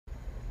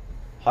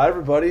Hi,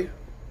 everybody.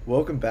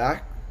 Welcome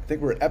back. I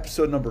think we're at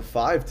episode number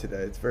 5 today.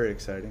 It's very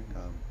exciting.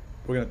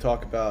 We're going to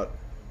talk about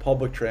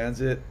public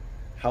transit,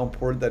 how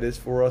important that is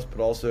for us, but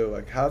also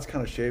like how it's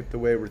kind of shaped the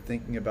way we're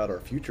thinking about our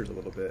futures a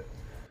little bit.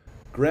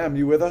 Graham,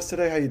 you with us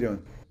today? How you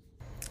doing?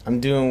 I'm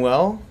doing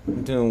well.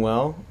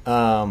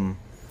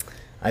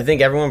 I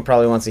think everyone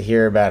probably wants to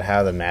hear about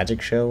how the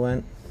magic show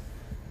went.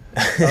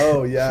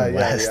 Oh yeah, from yeah,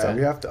 last yeah. time.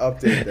 We have to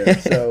update there.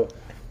 So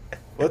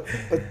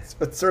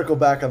let's circle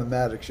back on the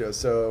magic show.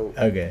 So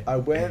Okay. I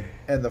went,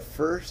 and the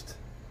first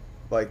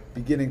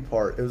beginning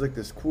part, it was like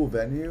this cool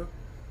venue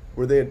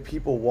where they had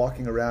people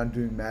walking around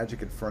doing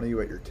magic in front of you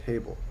at your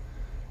table.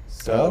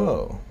 So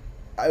Oh,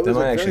 I that was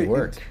might like, actually very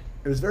work.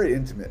 it was very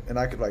intimate, and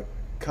I could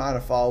kind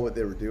of follow what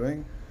they were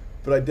doing.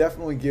 But I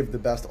definitely give the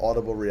best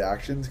audible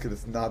reactions because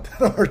it's not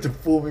that hard to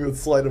fool me with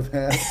sleight of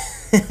hand.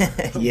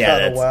 I'm Yeah,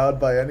 kind of that's, wowed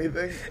by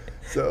anything.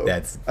 So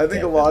That's I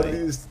think a lot of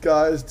definitely- these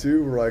guys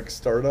too were like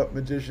startup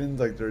magicians,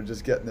 like they're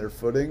just getting their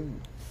footing.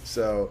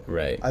 So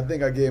Right. I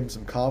think I gave them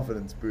some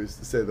confidence boost,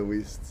 to say the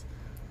least.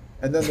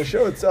 And then the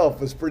show itself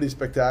was pretty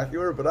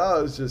spectacular, but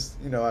I was just,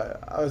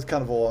 I was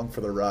kind of along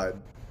for the ride.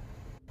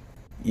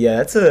 Yeah,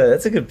 that's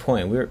a good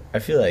point. I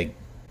feel like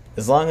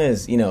as long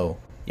as, yeah,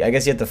 I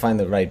guess you have to find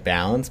the right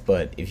balance,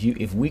 but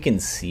if we can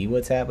see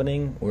what's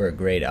happening, we're a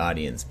great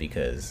audience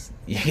because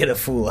you're gonna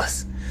fool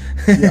us.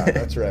 Yeah,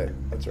 that's right.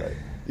 That's right.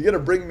 You got to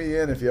bring me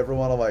in if you ever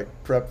want to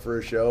prep for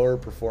a show or a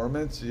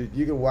performance. You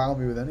can wow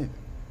me with anything.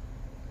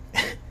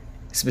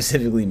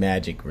 Specifically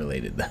magic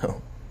related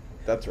though.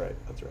 That's right.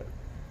 That's right.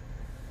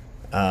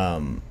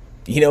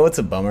 You know what's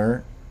a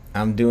bummer?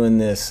 I'm doing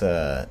this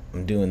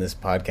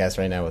podcast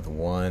right now with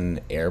one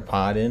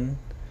AirPod in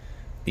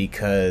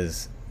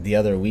because the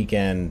other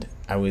weekend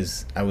I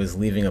was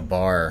leaving a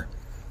bar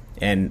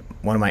and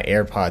one of my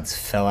AirPods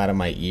fell out of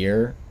my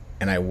ear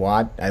and I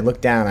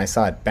looked down and I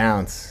saw it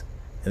bounce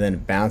and then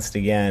it bounced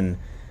again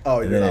Oh,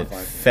 and you're then not it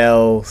fine.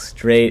 fell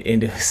straight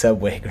into a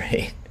subway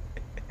grate.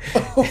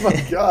 Oh my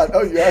God!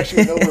 Oh, you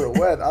actually know where it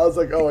went. I was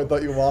like, oh, I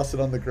thought you lost it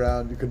on the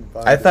ground. You couldn't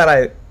find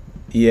it.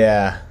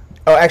 Yeah.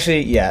 Oh,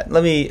 actually, yeah.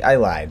 I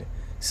lied.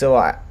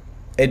 So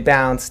it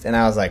bounced, and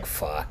I was like,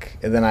 "Fuck!"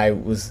 And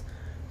then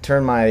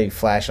turned my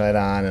flashlight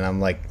on, and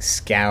I'm like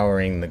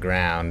scouring the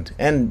ground,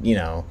 and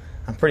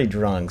I'm pretty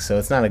drunk, so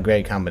it's not a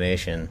great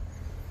combination.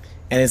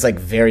 And it's like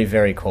very,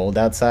 very cold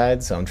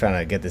outside, so I'm trying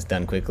to get this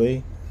done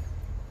quickly.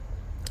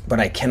 But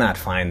I cannot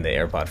find the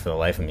AirPod for the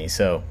life of me,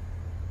 so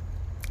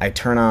I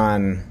turn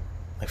on,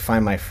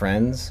 Find My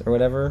Friends or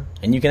whatever,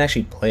 and you can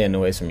actually play a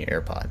noise from your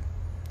AirPod.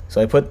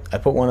 So I put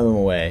one of them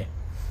away,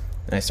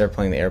 and I start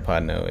playing the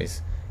AirPod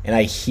noise, and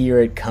I hear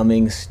it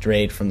coming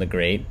straight from the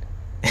grate.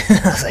 And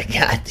I was like,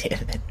 God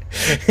damn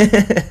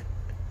it.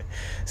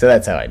 So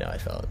that's how I know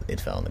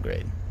it fell in the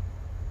grate.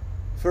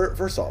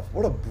 First off,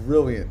 what a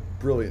brilliant,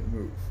 brilliant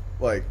move.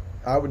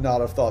 I would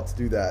not have thought to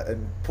do that.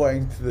 And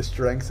playing to the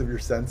strengths of your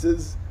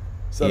senses,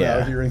 somehow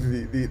Yeah. hearing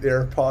the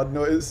AirPod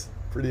noise,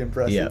 pretty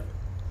impressive. Yeah.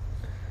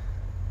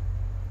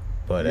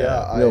 But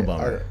Yeah, real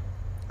bummer.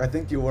 I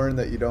think you learned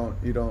that you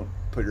don't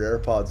put your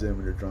AirPods in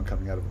when you're drunk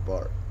coming out of a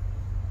bar.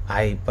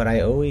 I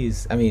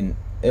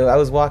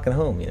was walking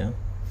home,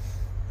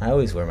 I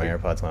always wear my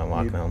AirPods when I'm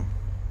walking home.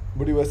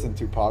 What do you listen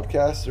to,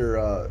 podcasts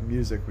or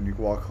music when you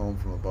walk home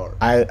from a bar?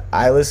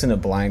 I listen to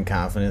Blind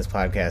Confidence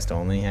podcast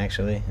only,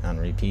 actually, on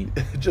repeat.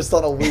 Just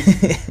on a loop.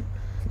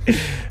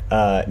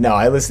 No,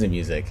 I listen to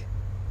music.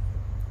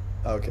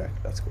 Okay,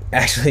 that's cool.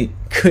 Actually,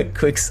 quick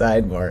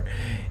sidebar.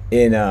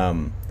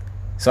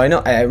 So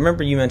I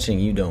remember you mentioning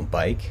you don't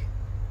bike,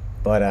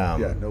 but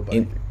Yeah, no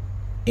biking.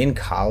 in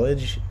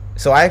college,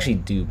 so I actually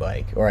do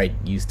bike, or I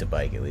used to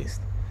bike at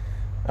least.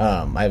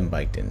 I haven't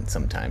biked in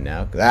some time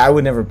now. 'Cause I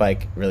would never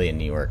bike really in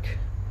New York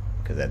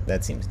because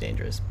that seems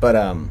dangerous. But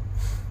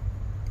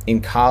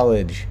in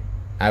college,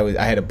 I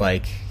had a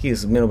bike.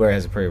 Middlebury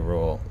has a pretty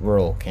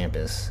rural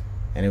campus,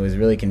 and it was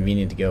really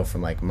convenient to go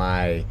from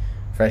my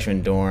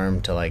freshman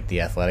dorm to the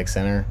athletic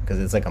center because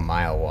it's a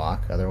mile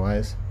walk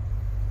otherwise.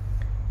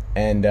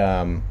 And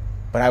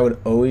but I would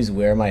always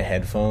wear my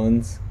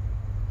headphones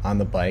on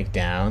the bike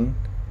down,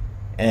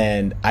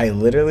 and I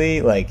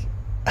literally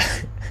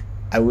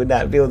I would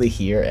not be able to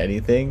hear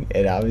anything,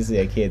 and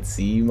obviously I can't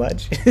see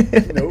much.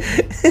 Nope.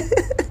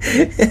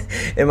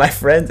 And my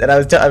friends, and I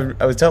was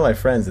telling my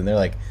friends, and they're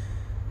like,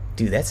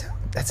 "Dude, that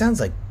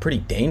sounds pretty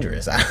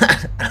dangerous.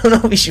 I don't know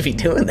if we should be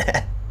doing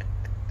that."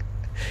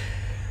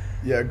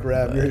 Yeah,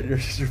 Graham,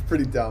 you're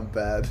pretty down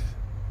bad.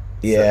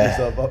 Yeah. Set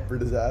yourself up for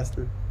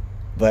disaster.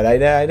 But I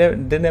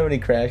didn't have any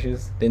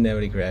crashes. I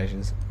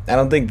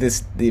don't think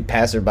the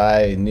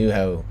passerby knew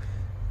how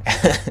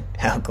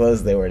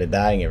close they were to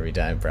dying every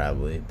time,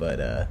 probably.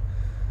 But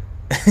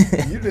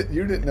You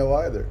didn't know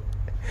either.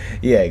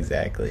 yeah,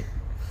 exactly.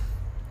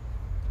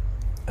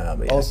 But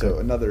yeah, Also,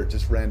 another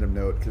just random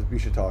note because we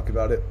should talk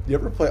about it. You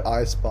ever play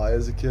I Spy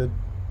as a kid?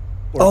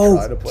 Oh,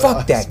 try to play fuck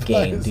I that Spy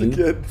game, as a dude.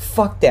 kid?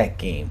 Fuck that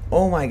game.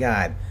 Oh my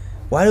god.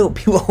 Why do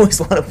people always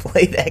want to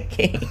play that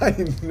game? I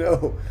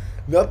know.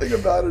 Nothing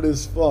about it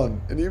is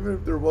fun. And even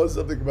if there was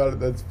something about it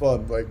that's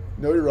fun,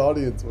 know your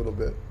audience a little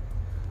bit.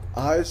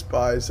 I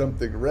spy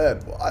something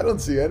red. Well, I don't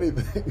see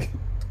anything.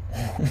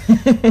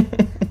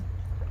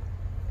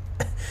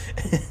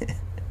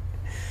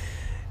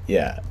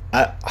 Yeah.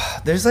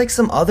 There's like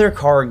some other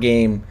car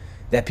game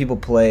that people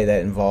play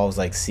that involves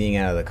like seeing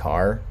out of the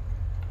car.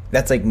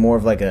 That's like more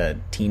of like a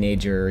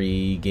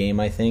teenager-y game,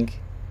 I think.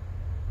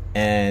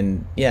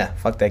 And yeah,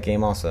 fuck that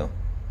game also.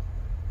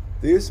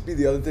 There used to be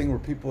the other thing where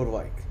people would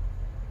like,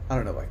 I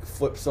don't know, like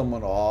flip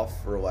someone off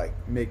or like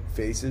make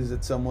faces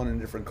at someone in a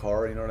different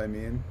car. You know what I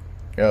mean?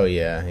 Oh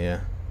yeah,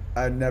 yeah.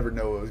 I never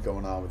know what was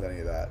going on with any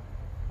of that.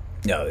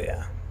 Oh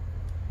yeah.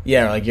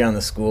 Yeah, like you're on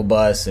the school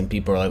bus and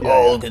people are like, Yeah,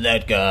 "Oh, yeah. look at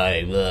that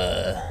guy."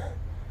 Blah.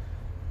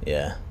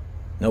 Yeah.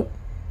 Nope.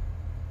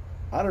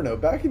 I don't know.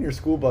 Back in your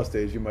school bus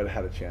days, you might have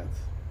had a chance.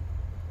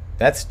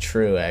 That's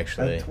true,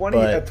 actually. At 20,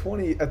 but at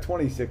 20, at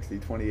 2060,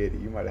 2080,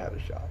 you might have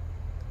had a shot.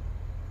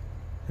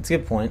 it's a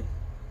good point.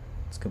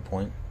 It's a good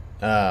point.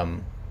 Yeah.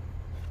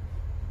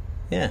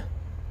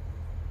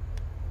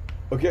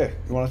 Okay,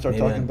 you want to start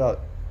Maybe talking then.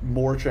 about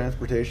more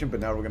transportation, but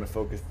now we're going to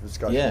focus the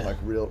discussion Yeah. on like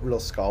real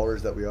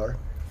scholars that we are.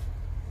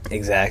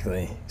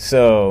 Exactly.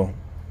 So,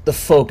 the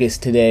focus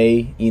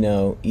today,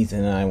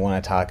 Ethan and I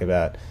want to talk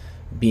about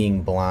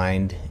being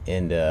blind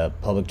in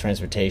public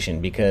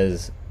transportation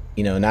because,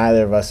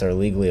 neither of us are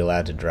legally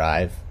allowed to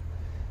drive.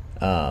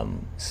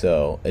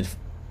 So it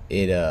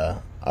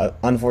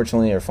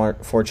unfortunately or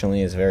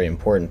fortunately is a very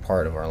important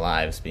part of our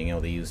lives, being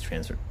able to use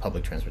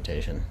public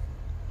transportation.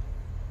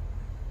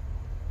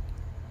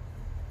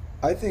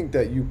 I think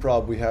that you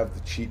probably have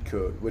the cheat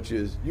code, which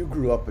is you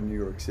grew up in New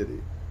York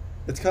City.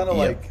 It's kind of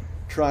Yep. like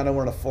trying to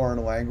learn a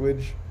foreign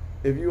language.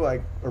 If you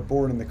like are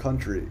born in the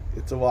country,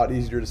 it's a lot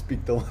easier to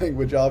speak the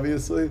language,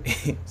 obviously.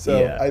 So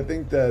Yeah. I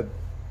think that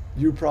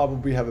you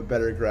probably have a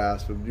better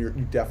grasp of you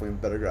definitely have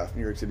a better grasp of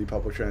New York City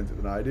public transit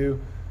than I do.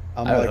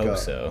 I'm I would like hope a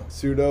so.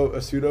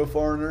 pseudo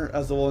foreigner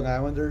as a Long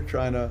Islander,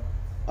 trying to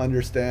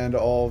understand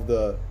all of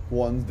the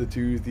ones, the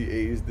twos, the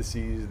A's, the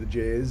C's, the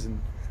J's, and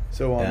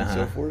so on and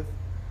so Uh-huh. forth.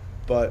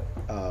 But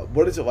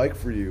what is it like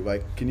for you?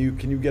 Like, can you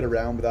get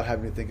around without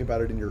having to think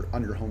about it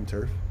on your home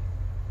turf?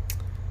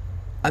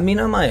 I mean,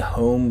 on my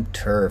home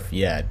turf,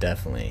 yeah,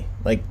 definitely.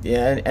 Like,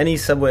 yeah, any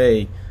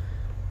subway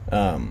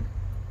stop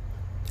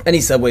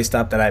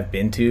that I've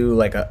been to,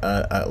 like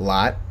a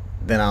lot,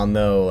 then I'll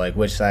know like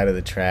which side of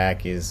the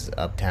track is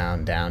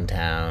uptown,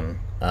 downtown,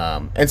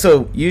 and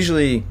so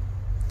usually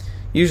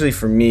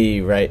for me,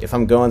 right, if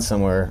I'm going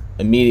somewhere,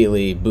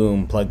 immediately,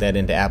 boom, plug that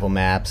into Apple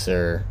Maps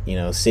or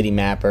City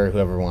Mapper,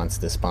 whoever wants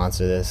to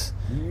sponsor this.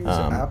 You use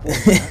Apple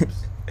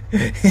Maps?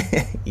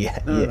 Yeah,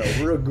 No,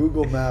 yeah. we're a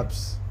Google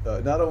Maps.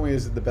 Not only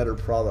is it the better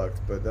product,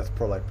 but that's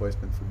product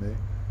placement for me.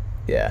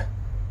 Yeah.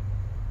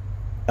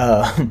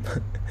 Um,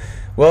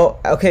 well,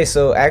 okay,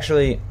 so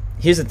actually,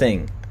 here's the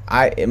thing.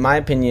 In my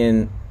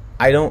opinion,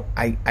 I don't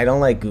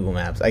like Google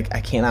Maps. I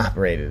can't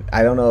operate it.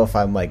 I don't know if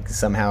I'm like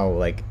somehow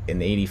like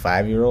an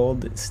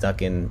 85-year-old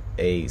stuck in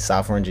a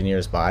software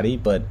engineer's body,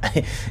 but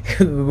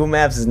Google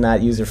Maps is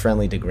not user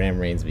friendly to Graham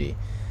Rainsby.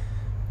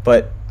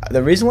 But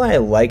the reason why I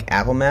like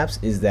Apple Maps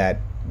is that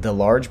the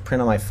large print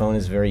on my phone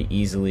is very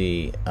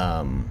easily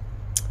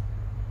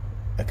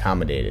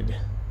accommodated.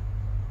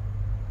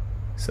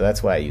 So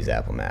that's why I use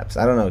Apple Maps.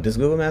 I don't know. Does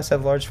Google Maps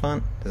have large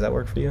font? Does that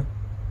work for you?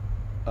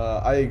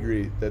 I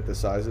agree that the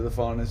size of the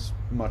font is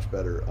much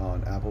better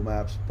on Apple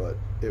Maps, but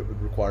it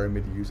would require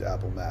me to use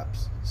Apple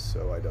Maps,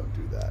 so I don't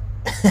do that.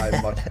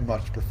 I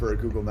much prefer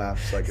Google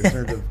Maps, like in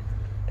terms of,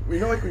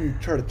 like when you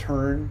try to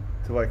turn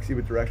to like see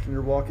what direction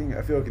you're walking.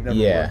 I feel like it never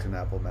Yeah. works in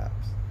Apple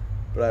Maps,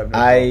 but I have no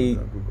problem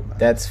with Google Maps.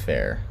 That's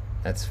fair.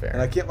 That's fair.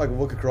 And I can't like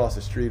look across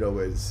the street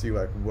always to see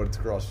like what's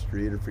across the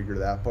street or figure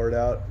that part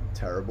out. I'm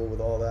terrible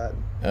with all that.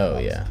 Oh,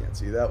 Obviously yeah. can't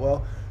see that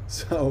well,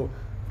 so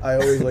I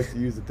always like to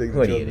use the thing that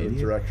What are shows you, me an the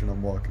idiot? direction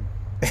I'm walking.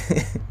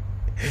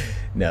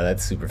 No,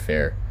 that's super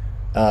fair.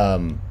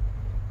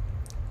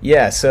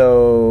 Yeah,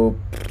 so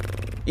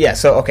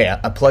okay,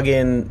 I plug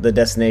in the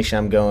destination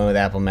I'm going with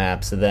Apple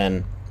Maps, so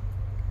then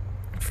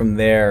from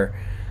there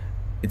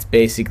it's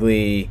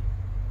basically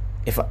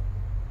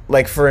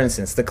like for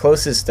instance, the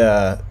closest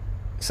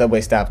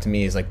subway stop to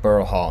me is like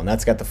Borough Hall, and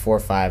that's got the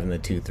 4-5 and the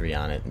 2-3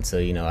 on it, and so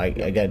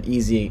I got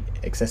easy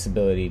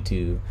accessibility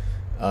to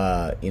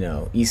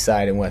east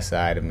side and west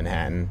side of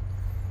Manhattan,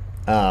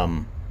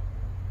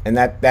 and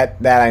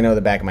that I know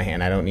the back of my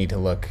hand. I don't need to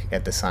look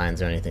at the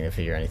signs or anything to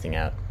figure anything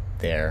out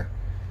there.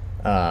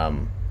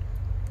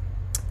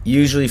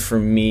 Usually for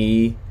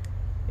me, in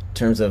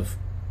terms of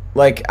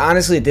like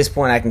honestly at this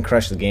point I can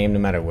crush the game no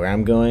matter where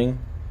I'm going.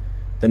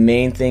 The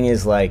main thing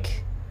is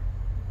like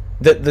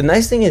the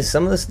nice thing is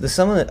some of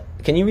the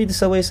can you read the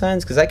subway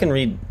signs? Because I can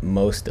read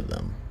most of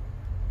them.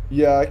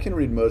 Yeah, I can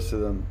read most of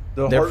them.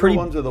 The They're harder pretty-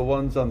 ones are the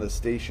ones on the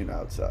station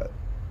outside.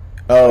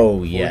 Oh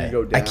before yeah, you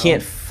go I down,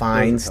 can't those are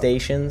find tough.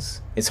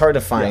 stations. It's hard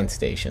to find Yeah.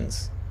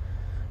 stations,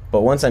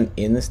 but once I'm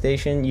in the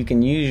station, you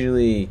can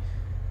usually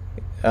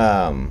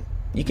Go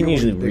with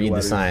usually the big read the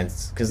letters.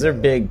 signs because they're Yeah.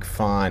 big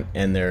font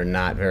and they're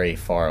not very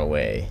far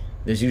away.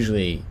 There's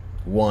usually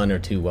one or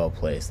two well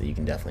placed that you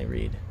can definitely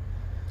read.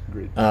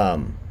 Agreed.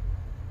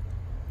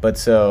 But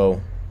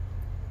so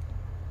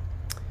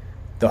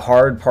the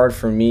hard part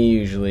for me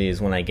usually is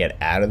when I get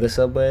out of the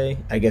subway.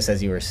 I guess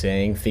as you were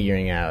saying,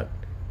 figuring out,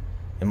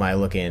 am I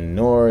looking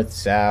north,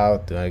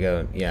 south? Do I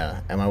go,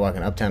 yeah, am I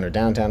walking uptown or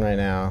downtown right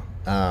now?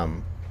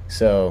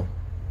 So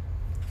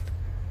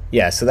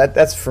yeah, so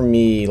that's for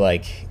me,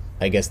 like,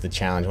 I guess the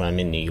challenge when I'm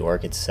in New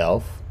York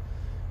itself.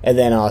 And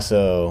then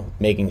also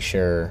making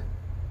sure,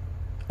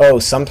 oh,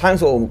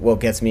 sometimes what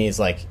gets me is,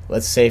 like,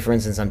 let's say, for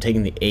instance, I'm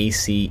taking the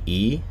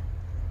ACE.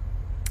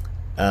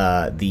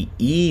 The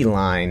E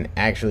line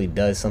actually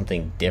does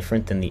something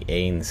different than the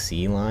A and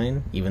C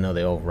line, even though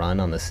they all run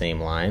on the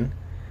same line.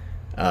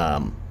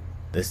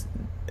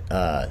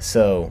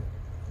 So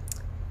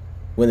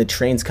when the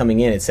train's coming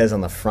in, it says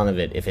on the front of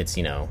it if it's,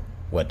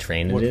 what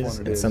train it is.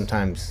 And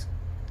sometimes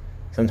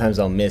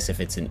I'll miss if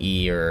it's an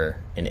E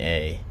or an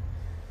A.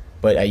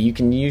 But you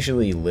can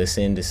usually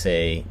listen to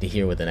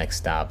hear what the next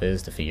stop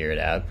is to figure it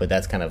out. But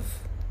it's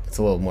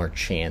a little more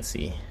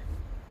chancy.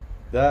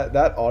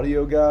 That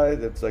audio guy,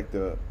 that's like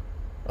the.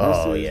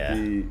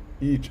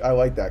 I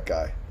like that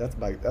guy. That's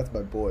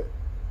my boy.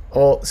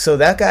 Well, so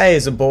that guy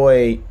is a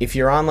boy. If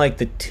you're on like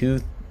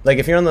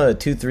if you're on the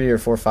 2, 3, or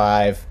 4,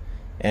 5,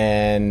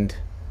 and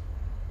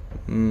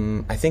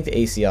I think the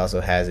AC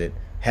also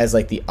has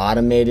like the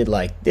automated,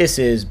 like, this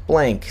is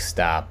blank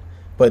stop.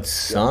 But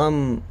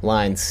some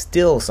lines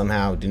still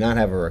somehow do not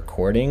have a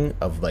recording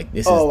of, like,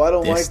 this is I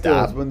don't this like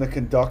stop. those when the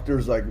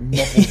conductor's like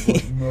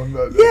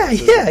muffled.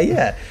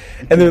 Yeah.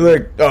 And they're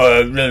like,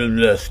 oh, blah, blah,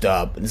 blah,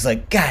 stop. And it's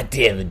like, God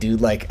damn it,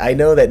 dude. Like, I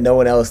know that no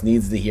one else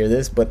needs to hear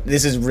this, but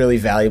this is really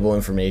valuable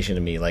information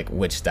to me, like,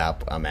 which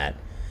stop I'm at.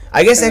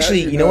 I guess,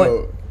 actually, you know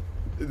what?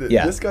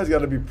 This guy's got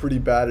to be pretty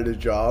bad at his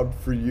job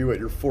for you at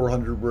your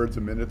 400 words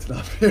a minute to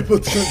not be able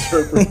to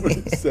interpret what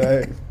he's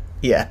saying.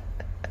 Yeah.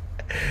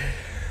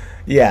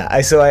 Yeah,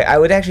 I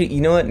would actually,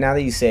 you know what, now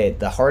that you say it,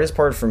 the hardest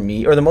part for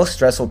me, or the most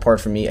stressful part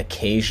for me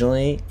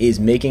occasionally, is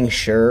making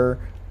sure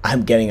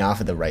I'm getting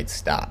off at the right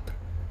stop.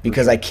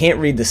 Because I can't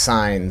read the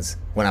signs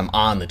when I'm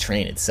on the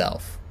train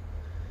itself.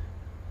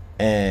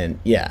 And,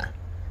 yeah.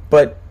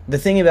 But the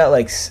thing about,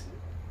 like,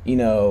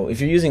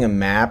 if you're using a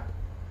map,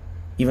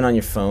 even on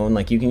your phone,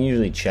 like, you can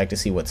usually check to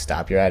see what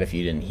stop you're at if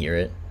you didn't hear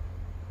it.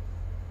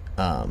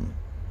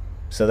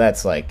 So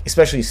that's, like,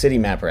 especially City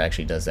Mapper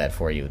actually does that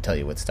for you, tell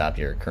you what stop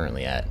you're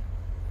currently at.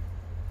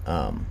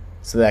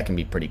 So that can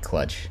be pretty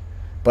clutch.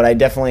 But I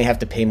definitely have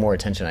to pay more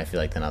attention, I feel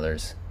like, than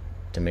others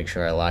to make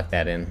sure I lock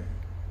that in.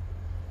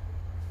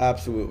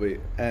 Absolutely.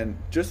 And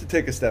just to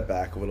take a step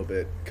back a little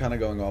bit, kind of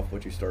going off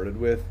what you started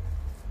with,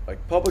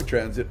 like, public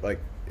transit, like,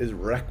 is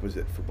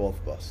requisite for both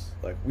of us.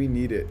 Like, we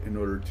need it in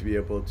order to be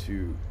able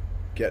to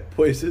get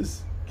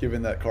places,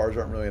 given that cars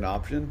aren't really an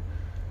option.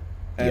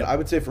 And Yep. I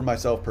would say for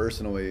myself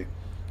personally,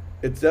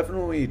 it's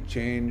definitely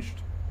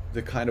changed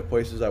the kind of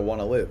places I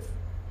want to live,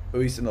 at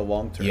least in the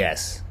long term.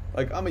 Yes.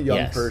 Like, I'm a young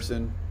Yes.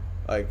 person.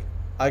 Like,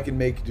 I can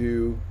make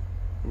do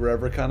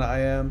wherever kind of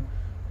I am.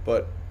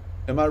 But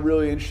am I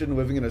really interested in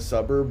living in a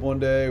suburb one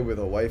day with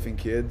a wife and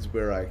kids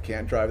where I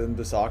can't drive them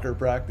to soccer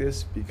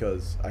practice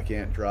because I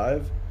can't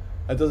drive?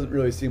 That doesn't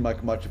really seem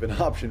like much of an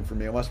option for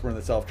me unless we're in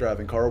the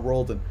self-driving car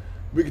world. And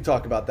we could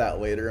talk about that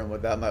later and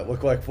what that might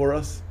look like for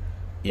us.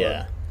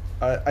 Yeah.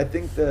 But I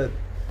think that,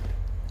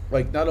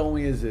 like, not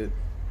only is it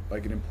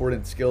like an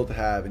important skill to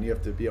have and you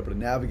have to be able to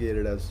navigate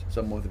it as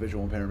someone with a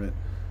visual impairment,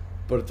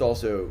 but it's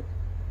also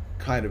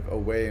kind of a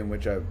way in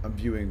which I'm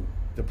viewing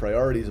the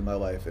priorities of my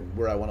life and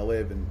where I want to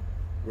live and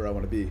where I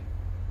want to be.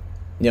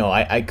 No,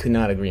 I could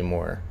not agree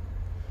more.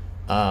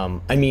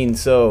 I mean,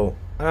 so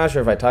I'm not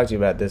sure if I talked to you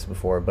about this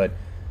before, but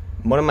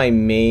one of my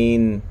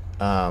main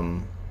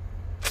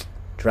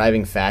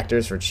driving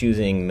factors for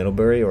choosing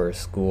Middlebury or a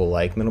school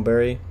like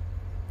Middlebury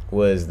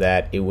was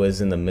that it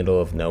was in the middle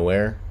of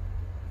nowhere.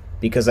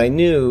 Because I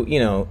knew,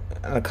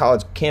 on a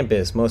college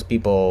campus, most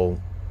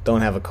people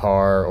don't have a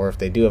car, or if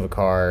they do have a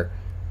car,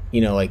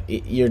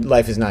 your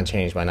life is not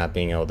changed by not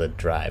being able to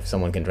drive.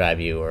 Someone can drive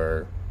you,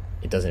 or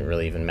it doesn't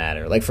really even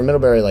matter. Like, for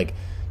Middlebury, like,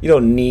 you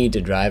don't need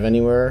to drive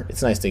anywhere.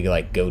 It's nice to,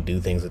 like, go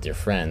do things with your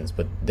friends,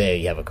 but there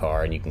you have a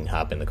car, and you can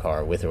hop in the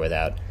car with or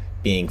without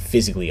being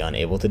physically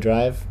unable to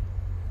drive.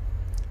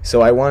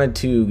 So I wanted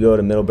to go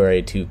to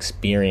Middlebury to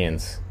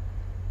experience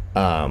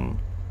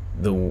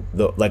the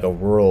like a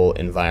rural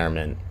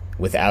environment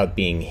without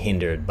being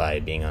hindered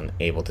by being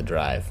unable to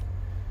drive.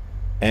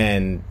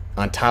 And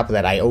on top of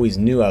that, I always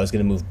knew I was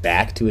going to move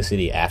back to a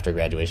city after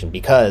graduation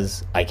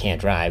because I can't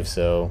drive.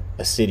 So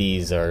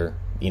cities are,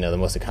 the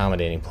most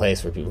accommodating place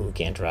for people who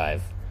can't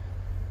drive.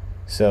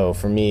 So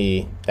for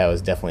me, that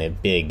was definitely a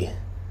big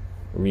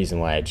reason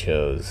why I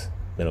chose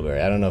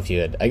Middlebury. I don't know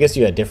if I guess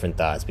you had different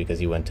thoughts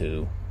because you went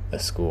to a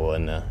school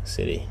in a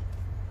city.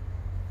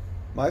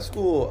 My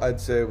school,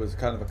 I'd say, was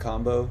kind of a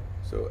combo.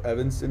 So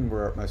Evanston,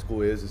 where my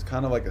school is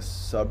kind of like a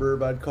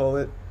suburb, I'd call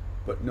it.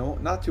 But no,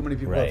 not too many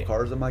people Right. have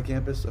cars on my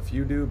campus. A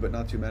few do, but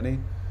not too many.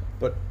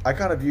 But I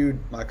kind of viewed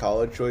my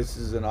college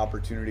choices as an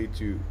opportunity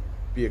to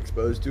be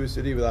exposed to a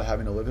city without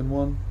having to live in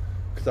one,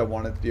 because I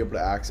wanted to be able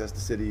to access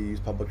the city, use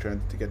public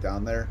transit to get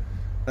down there.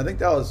 I think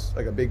that was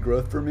like a big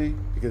growth for me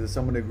because as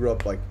someone who grew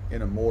up like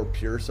in a more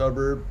pure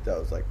suburb that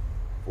was like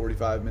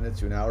 45 minutes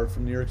to an hour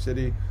from New York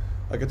City,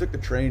 like I took the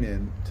train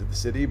in to the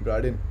city, but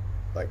I didn't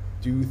like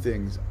do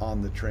things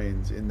on the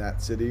trains in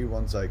that city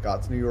once I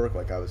got to New York.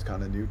 Like I was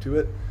kind of new to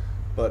it,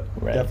 but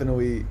Right.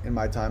 definitely in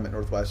my time at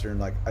Northwestern,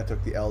 like I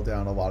took the L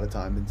down a lot of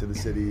time into the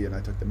city, and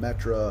I took the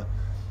Metra,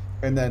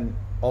 and then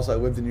also I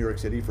lived in New York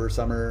City for a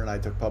summer, and I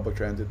took public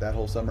transit that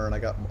whole summer, and I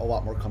got a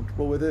lot more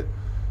comfortable with it.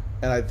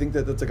 And I think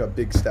that that's like a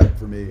big step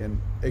for me,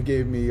 and it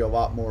gave me a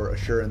lot more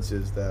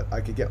assurances that I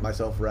could get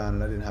myself around,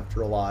 and I didn't have to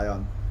rely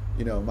on,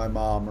 my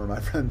mom or my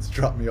friends to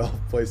drop me off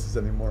places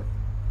anymore.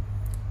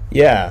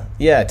 Yeah,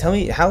 yeah. Tell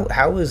me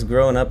how was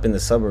growing up in the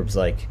suburbs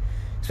like,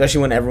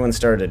 especially when everyone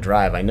started to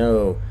drive. I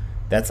know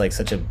that's like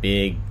such a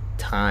big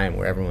time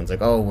where everyone's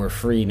like, "Oh, we're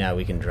free now,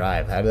 we can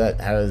drive." How'd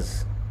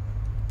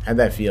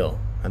that feel?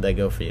 How'd that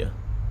go for you?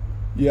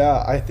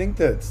 Yeah, I think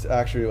that's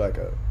actually like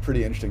a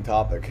pretty interesting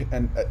topic,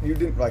 and you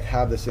didn't like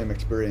have the same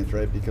experience,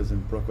 right? Because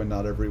in Brooklyn,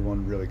 not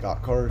everyone really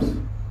got cars.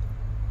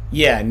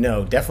 Yeah,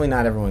 no, definitely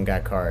not everyone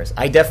got cars.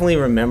 I definitely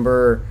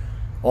remember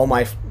all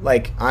my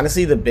like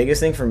honestly the biggest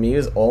thing for me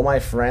was all my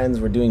friends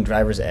were doing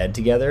driver's ed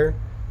together,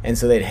 and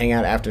so they'd hang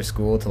out after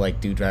school to like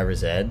do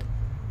driver's ed.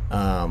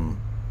 And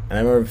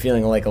I remember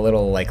feeling like a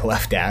little like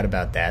left out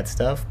about that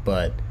stuff,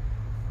 but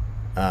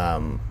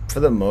for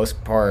the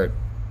most part,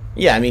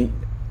 yeah, I mean,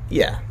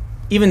 yeah.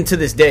 Even to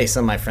this day,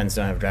 some of my friends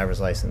don't have a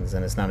driver's license,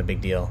 and it's not a big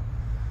deal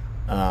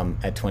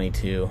at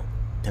 22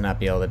 to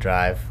not be able to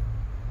drive.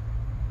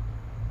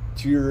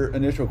 To your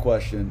initial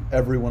question,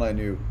 everyone I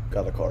knew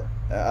got a car.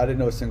 I didn't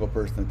know a single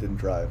person that didn't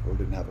drive or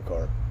didn't have a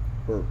car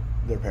or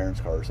their parents'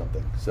 car or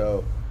something.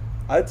 So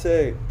I'd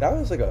say that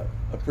was like a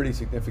pretty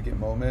significant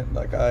moment.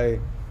 Like I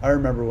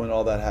remember when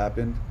all that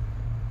happened.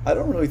 I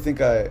don't really think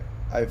I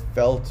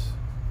felt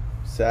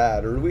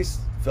sad, or at least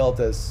felt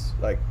as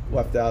like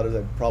left out as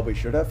I probably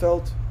should have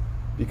felt,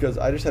 because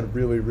I just had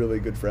really, really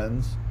good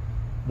friends.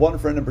 One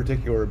friend in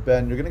particular,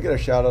 Ben, you're going to get a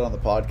shout out on the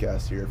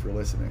podcast here if you're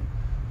listening.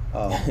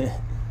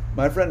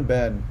 My friend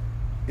Ben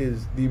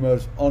is the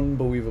most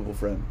unbelievable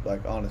friend,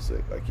 like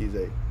honestly. Like he's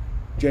a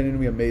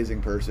genuinely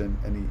amazing person,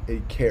 and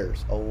he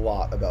cares a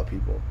lot about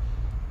people.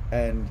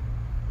 And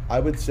I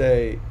would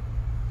say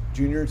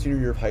junior and senior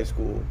year of high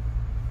school,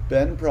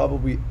 Ben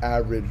probably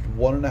averaged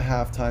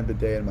 1.5 times a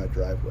day in my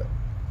driveway,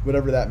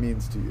 whatever that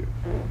means to you.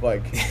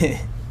 Like he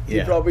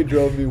Yeah. probably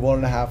drove me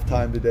 1.5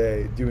 times a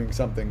day doing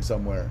something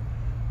somewhere.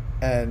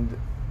 And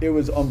it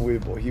was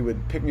unbelievable. He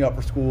would pick me up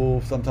for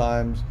school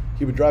sometimes.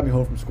 He would drive me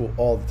home from school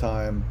all the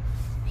time.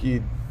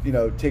 He'd,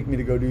 take me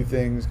to go do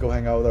things, go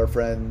hang out with our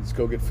friends,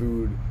 go get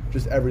food,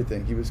 just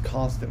everything. He was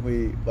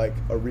constantly like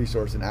a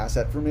resource, an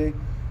asset for me.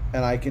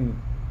 And I can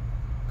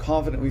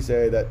confidently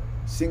say that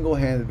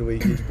single-handedly,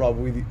 he's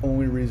probably the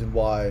only reason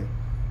why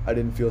I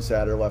didn't feel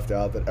sad or left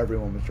out that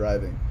everyone was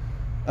driving.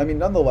 I mean,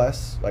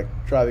 nonetheless, like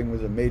driving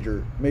was a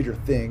major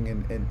thing,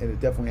 and it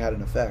definitely had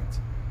an effect.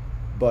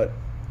 But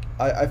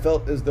I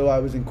felt as though I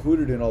was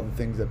included in all the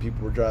things that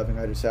people were driving.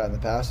 I just sat in the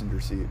passenger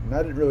seat, and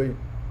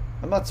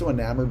I'm not so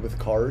enamored with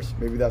cars.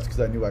 Maybe that's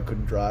because I knew I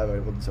couldn't drive. I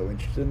wasn't so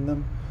interested in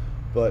them.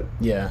 But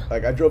Yeah.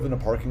 like I drove in a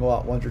parking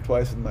lot once or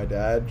twice with my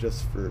dad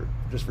just for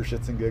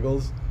shits and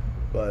giggles.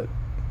 But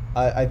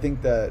I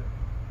think that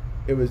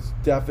it was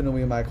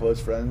definitely my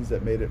close friends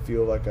that made it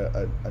feel like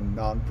a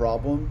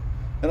non-problem.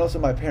 And also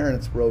my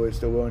parents were always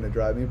still willing to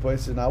drive me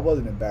places, and I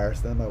wasn't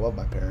embarrassed of them. I love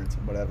my parents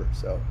and whatever.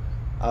 So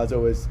I was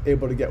always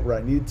able to get where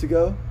I needed to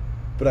go.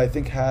 But I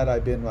think had I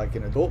been like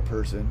an adult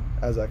person,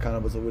 as I kind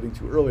of was alluding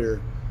to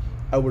earlier,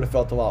 I would have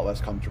felt a lot less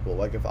comfortable.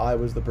 Like if I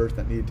was the person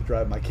that needed to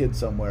drive my kids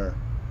somewhere,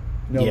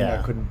 knowing Yeah.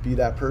 I couldn't be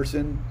that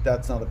person,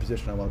 that's not a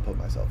position I want to put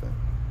myself in.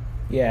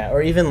 Yeah,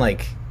 or even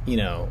like,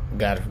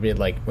 God forbid,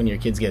 like when your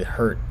kids get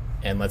hurt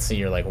and let's say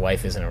your like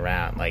wife isn't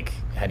around, like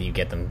how do you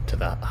get them to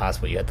the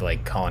hospital? You have to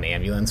like call an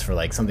ambulance for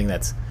like something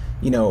that's,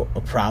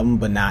 a problem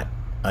but not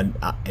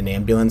an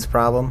ambulance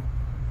problem.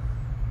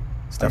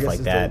 Stuff I guess like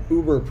it's that. the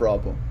Uber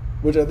problem,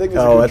 which I think is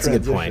Oh, a good that's a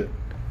good transition. point.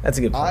 That's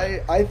a good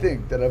point. I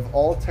think that of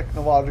all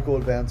technological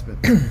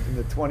advancements in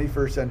the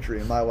 21st century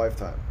in my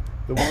lifetime,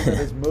 the one that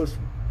has most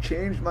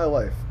changed my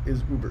life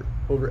is Uber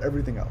over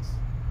everything else.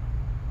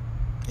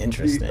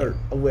 Interesting. Or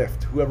a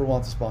Lyft, whoever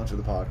wants to sponsor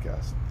the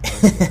podcast.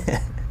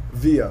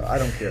 Via, I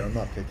don't care, I'm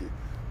not picky.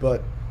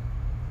 But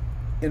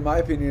in my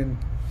opinion,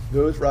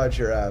 those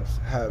rideshare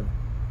apps have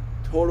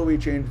totally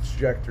changed the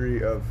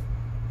trajectory of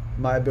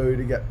my ability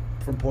to get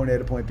from point A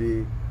to point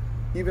B.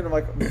 Even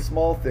like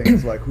small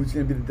things like who's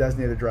going to be the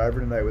designated driver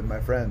tonight with my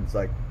friends.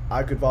 Like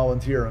I could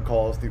volunteer and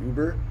call us the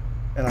Uber,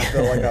 and I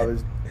felt like I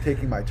was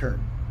taking my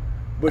turn.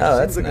 Which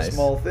that's seems like nice. a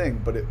small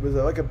thing, but it was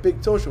like a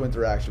big social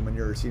interaction when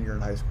you're a senior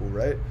in high school,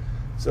 right?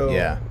 So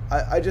Yeah.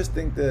 I just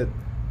think that,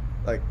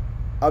 like,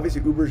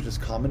 obviously Uber is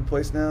just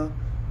commonplace now,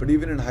 but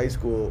even in high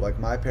school, like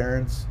my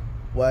parents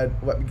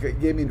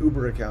gave me an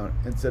Uber account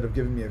instead of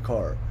giving me a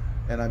car.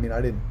 And I mean,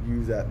 I didn't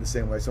use that in the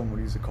same way someone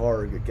would use a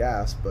car or get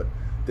gas, but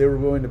they were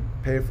willing to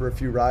pay for a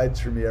few rides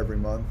for me every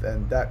month,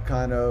 and that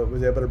kind of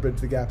was able to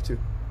bridge the gap too.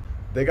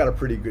 they got a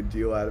pretty good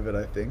deal out of it,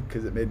 I think,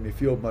 because it made me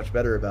feel much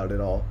better about it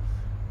all.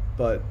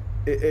 But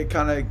it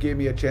kind of gave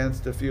me a chance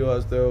to feel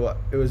as though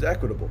it was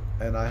equitable,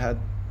 and I had,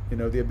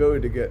 the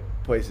ability to get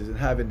places and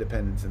have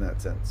independence in that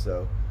sense.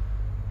 So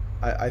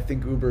I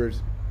think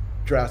Uber's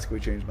drastically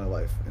changed my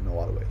life in a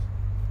lot of ways.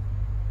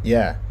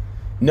 Yeah.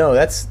 No,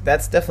 that's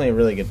definitely a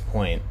really good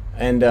point.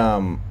 And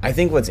I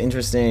think what's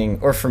interesting,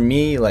 or for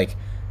me, like,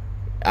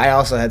 I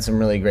also had some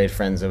really great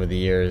friends over the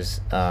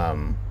years.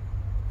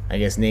 I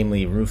guess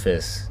namely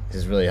Rufus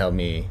has really helped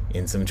me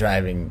in some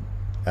driving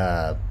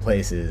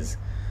places.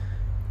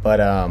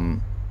 But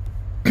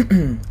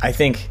I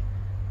think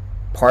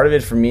part of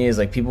it for me is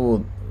like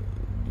people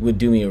would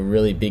do me a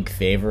really big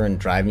favor and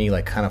drive me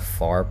like kind of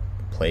far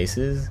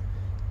places,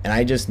 and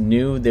I just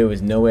knew there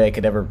was no way I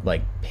could ever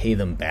like pay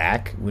them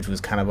back, which was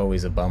kind of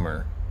always a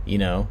bummer,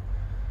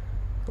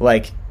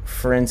 Like,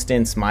 for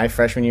instance, my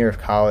freshman year of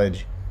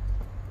college,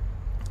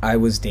 I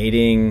was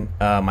dating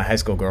my high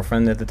school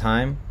girlfriend at the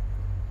time.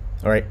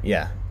 All right,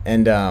 yeah.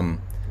 And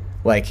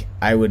like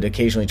I would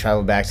occasionally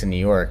travel back to New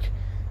York,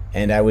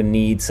 and I would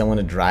need someone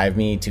to drive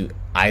me to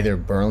either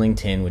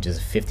Burlington, which is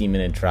a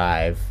 50-minute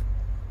drive,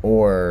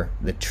 or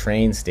the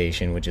train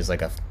station, which is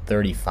like a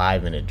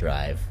 35-minute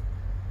drive.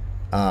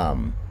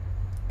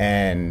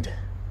 And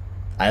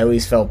I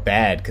always felt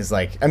bad because,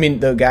 like, I mean,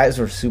 the guys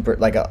were super,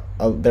 like,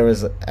 there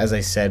was, as I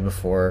said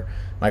before,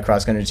 my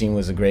cross-country team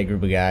was a great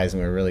group of guys,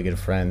 and we were really good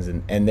friends,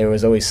 and there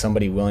was always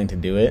somebody willing to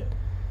do it,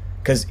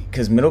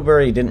 because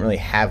Middlebury didn't really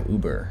have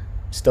Uber,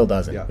 still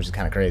doesn't, which is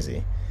kind of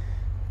crazy.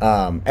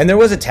 And there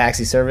was a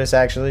taxi service,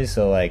 actually,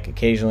 so, like,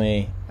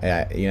 occasionally, I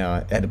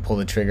had to pull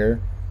the trigger,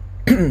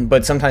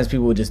 but sometimes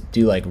people would just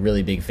do, like,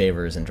 really big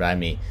favors and drive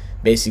me,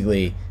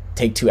 basically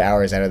take 2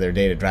 hours out of their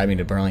day to drive me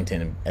to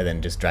Burlington and then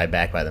just drive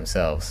back by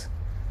themselves,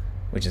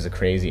 which is a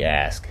crazy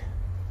ask.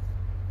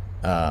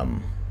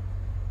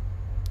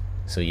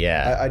 So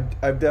yeah,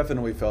 I've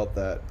definitely felt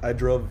that. I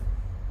drove.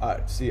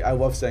 I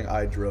love saying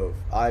I drove.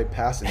 I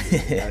passenger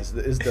is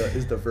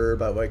the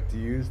verb I like to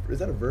use. Is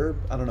that a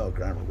verb? I don't know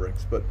grammar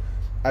bricks, but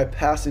I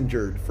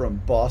passengered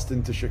from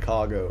Boston to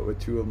Chicago with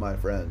two of my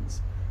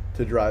friends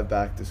to drive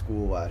back to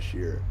school last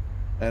year,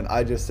 and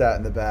I just sat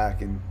in the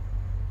back and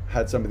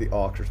had some of the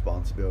aux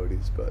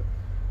responsibilities, but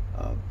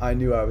I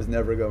knew I was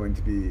never going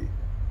to be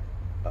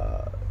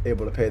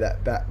able to pay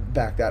that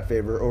back that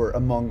favor, or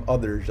among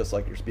others, just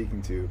like you're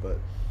speaking to. But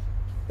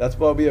that's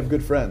why we have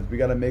good friends. We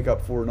got to make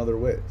up for in other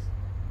ways.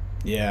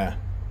 Yeah,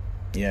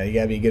 you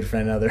gotta be a good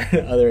friend in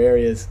other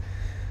areas.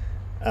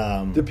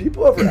 Do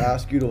people ever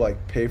ask you to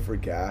like pay for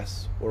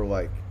gas or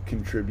like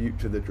contribute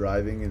to the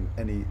driving in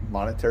any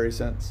monetary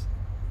sense?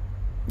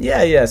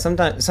 Yeah.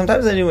 Sometimes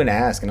I do and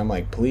ask, and I'm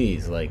like,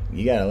 please, like,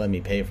 you gotta let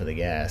me pay for the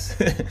gas.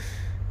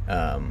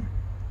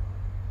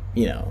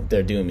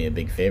 They're doing me a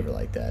big favor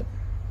like that,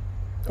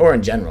 or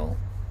in general.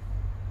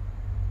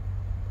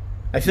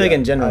 I feel like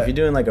in general, if you're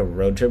doing like a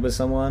road trip with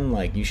someone,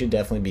 like, you should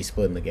definitely be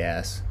splitting the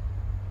gas.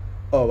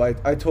 Oh, I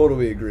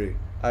totally agree.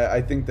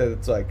 I think that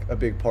it's like a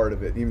big part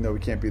of it. Even though we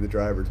can't be the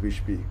drivers, we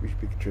should be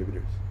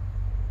contributors.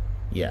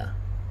 Yeah,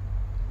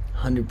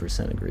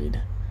 100%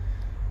 agreed.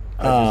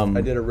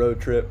 I did a road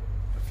trip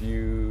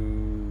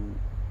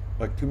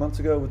like 2 months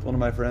ago with one of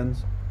my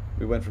friends.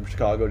 We went from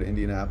Chicago to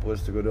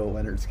Indianapolis to go to a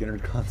Leonard Skinner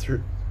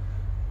concert.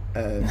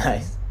 And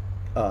nice.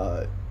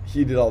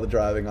 He did all the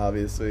driving,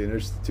 obviously, and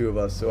there's the two of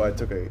us. So I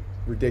took a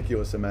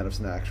ridiculous amount of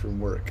snacks from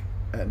work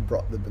and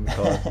brought them in the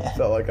car.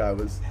 Felt like I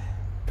was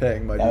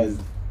paying my dues.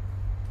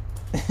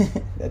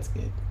 That's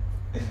good.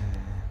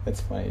 That's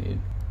funny, dude.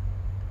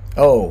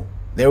 Oh,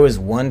 there was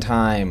one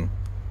time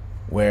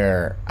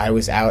where I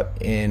was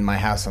out in my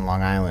house on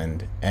Long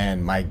Island,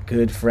 and my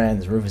good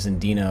friends Rufus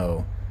and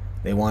Dino,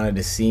 they wanted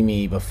to see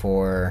me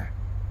before.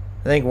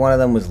 I think one of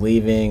them was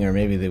leaving, or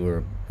maybe they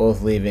were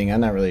both leaving. I'm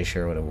not really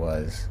sure what it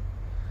was.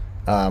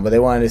 But they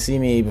wanted to see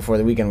me before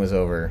the weekend was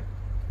over.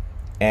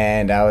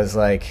 And I was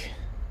like,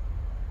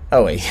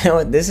 oh, wait, you know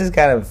what? This is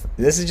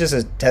just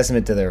a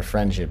testament to their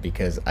friendship,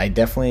 because I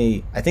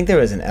think there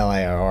was an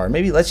LIRR.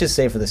 Maybe let's just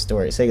say for the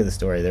sake of the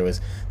story, there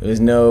was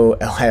no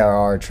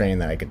LIRR train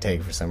that I could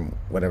take for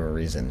whatever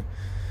reason.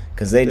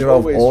 Because they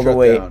drove all the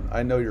way. Down.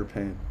 I know your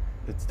pain.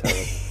 It's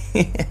terrible.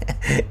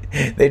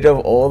 They drove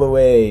all the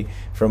way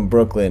from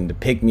Brooklyn to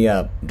pick me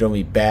up, drove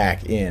me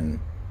back in.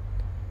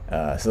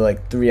 So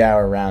like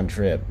 3-hour round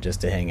trip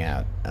just to hang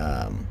out.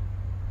 It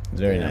was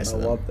very nice of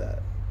them. I love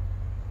that.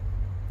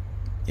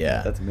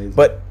 Yeah. That's amazing.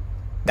 But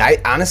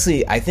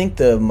I think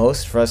the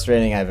most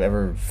frustrating I've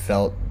ever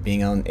felt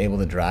being unable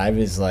to drive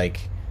is like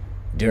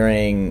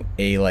during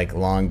a like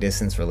long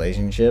distance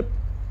relationship.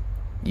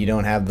 You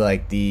don't have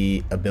like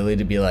the ability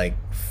to be like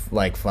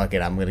fuck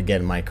it, I'm gonna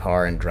get in my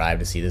car and drive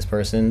to see this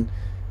person.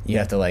 You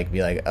have to like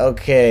be like,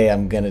 okay,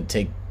 I'm gonna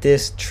take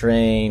this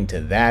train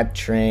to that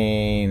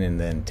train and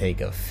then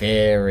take a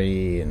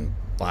ferry and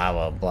blah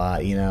blah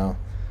blah.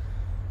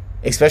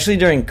 Especially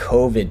during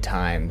COVID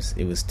times,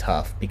 it was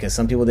tough because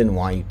some people didn't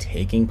want you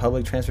taking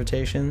public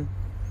transportation,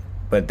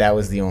 but that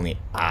was the only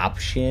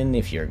option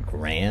if you're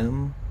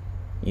Graham.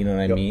 You know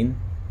what I mean?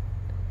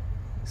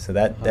 So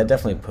that 100%.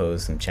 definitely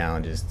posed some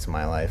challenges to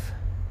my life.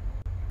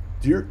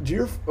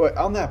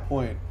 On that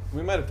point,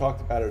 we might have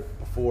talked about it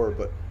before,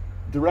 but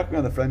directly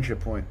on the friendship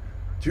point,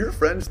 do your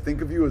friends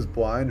think of you as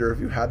blind, or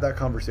have you had that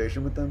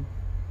conversation with them?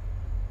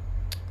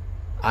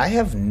 I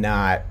have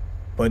not,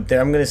 but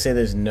I'm going to say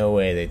there's no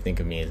way they think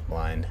of me as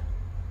blind.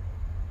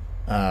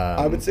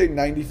 I would say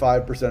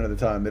 95% of the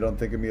time they don't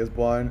think of me as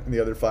blind, and the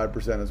other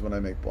 5% is when I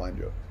make blind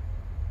jokes.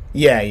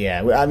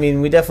 Yeah. I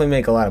mean, we definitely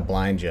make a lot of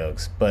blind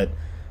jokes, but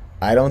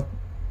I don't.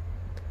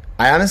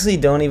 I honestly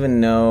don't even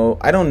know.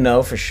 I don't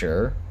know for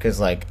sure because,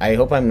 like, I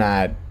hope I'm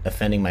not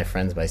offending my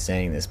friends by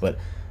saying this, but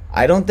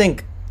I don't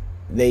think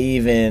they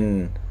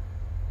even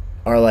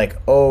are like,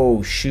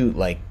 oh shoot,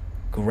 like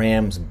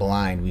Graham's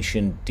blind. We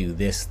shouldn't do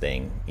this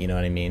thing. You know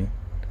what I mean?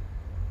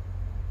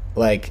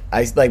 Like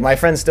my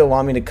friends still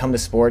want me to come to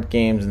sport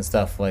games and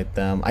stuff like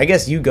them. I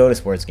guess you go to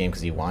sports games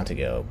because you want to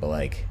go, but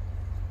like,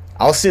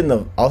 I'll sit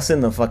in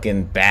the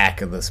fucking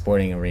back of the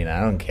sporting arena. I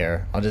don't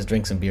care. I'll just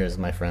drink some beers with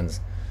my friends.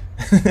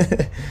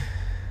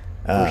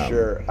 For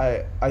sure.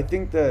 I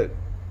think that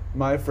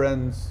my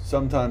friends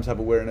sometimes have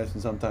awareness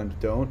and sometimes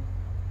don't.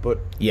 But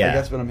Yeah. I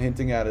guess what I'm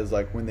hinting at is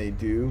like when they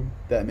do,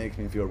 that makes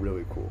me feel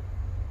really cool.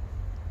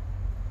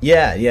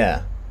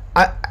 Yeah.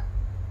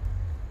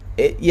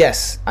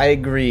 Yes, I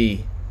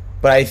agree,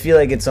 but I feel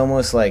like it's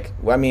almost like,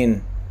 I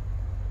mean,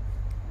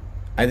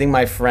 I think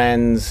my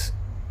friends.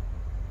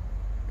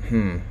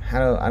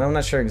 I'm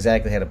not sure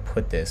exactly how to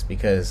put this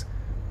because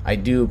I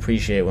do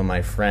appreciate when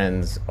my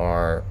friends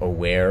are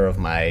aware of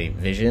my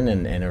vision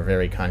and are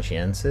very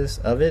conscientious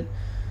of it.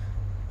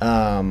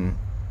 But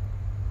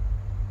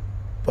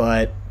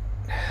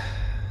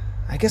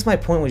I guess my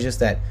point was just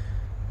that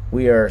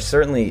we are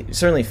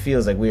certainly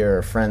feels like we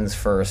are friends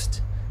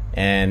first,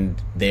 and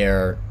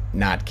they're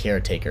not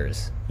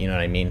caretakers. You know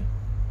what I mean?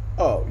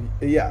 Oh,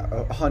 yeah,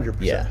 100%.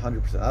 Yeah.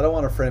 100%. I don't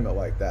want to frame it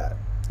like that.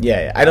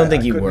 Yeah. I don't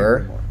think you couldn't were.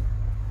 agree more.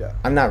 Yeah.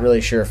 I'm not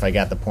really sure if I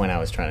got the point I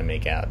was trying to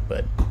make out,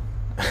 but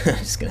I'm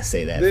just gonna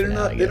say that. They for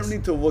now, I they guess. don't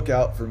need to look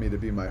out for me to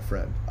be my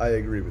friend. I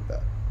agree with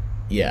that,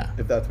 Yeah.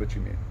 if that's what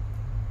you mean.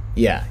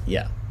 Yeah.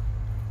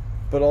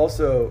 But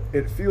also,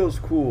 it feels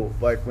cool,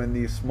 like when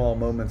these small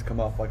moments come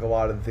up, like a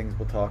lot of the things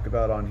we'll talk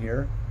about on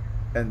here,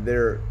 and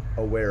they're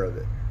aware of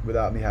it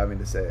without me having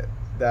to say it.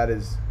 That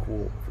is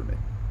cool for me.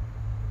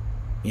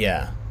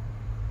 Yeah.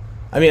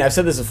 I mean, I've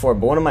said this before,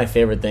 but one of my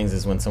favorite things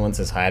is when someone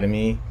says hi to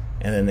me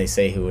and then they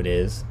say who it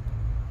is.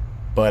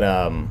 But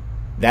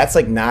that's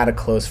like not a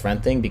close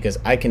friend thing because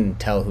I can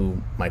tell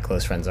who my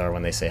close friends are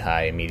when they say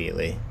hi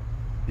immediately.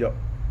 Yep.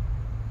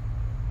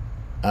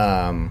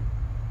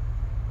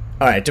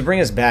 All right, to bring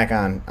us back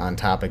on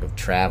topic of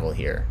travel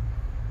here.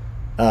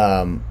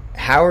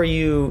 How are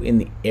you in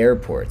the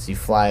airports? You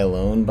fly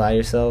alone by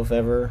yourself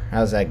ever?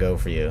 How's that go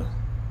for you?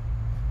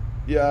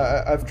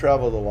 Yeah, I've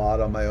traveled a lot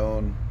on my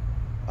own.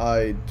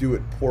 I do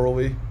it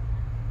poorly.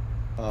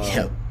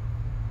 Yep.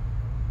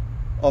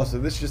 Also,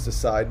 this is just a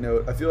side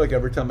note. I feel like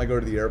every time I go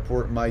to the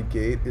airport, my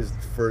gate is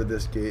the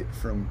furthest gate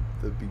from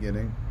the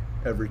beginning.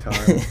 Every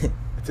time. It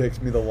takes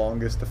me the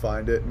longest to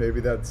find it. Maybe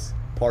that's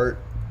part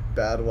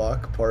bad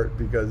luck, part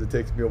because it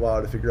takes me a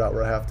while to figure out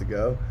where I have to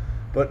go.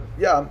 But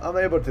yeah, I'm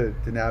able to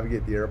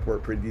navigate the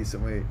airport pretty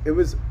decently. It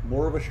was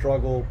more of a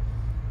struggle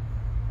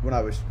when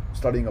I was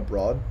studying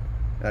abroad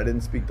and I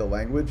didn't speak the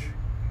language.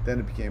 Then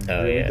it became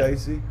really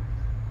dicey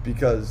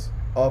because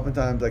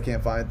oftentimes I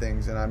can't find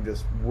things and I'm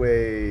just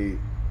way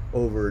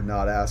over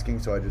not asking,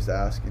 so I just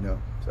ask,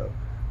 so.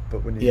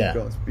 But when you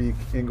don't speak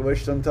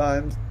English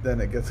sometimes,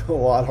 then it gets a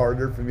lot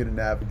harder for me to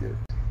navigate.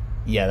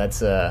 Yeah,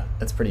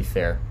 that's pretty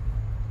fair.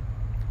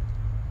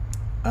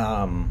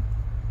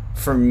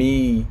 For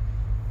me,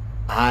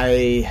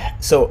 I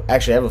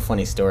have a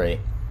funny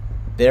story.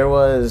 There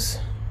was,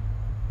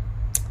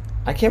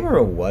 I can't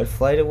remember what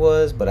flight it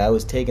was, but I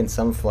was taking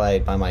some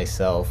flight by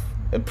myself,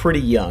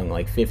 pretty young,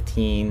 like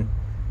 15,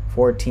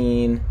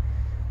 14,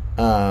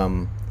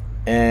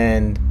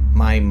 and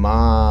my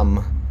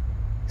mom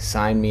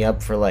signed me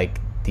up for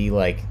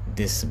the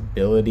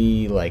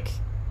disability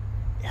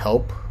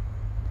help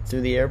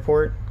through the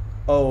airport.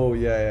 Oh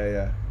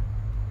yeah.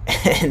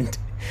 And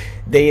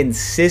they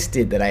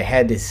insisted that I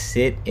had to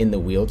sit in the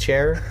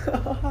wheelchair.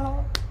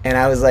 And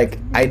I was like,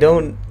 I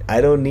don't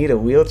need a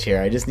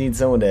wheelchair. I just need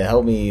someone to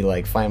help me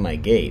find my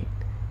gate.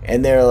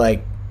 And they're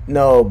like,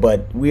 no,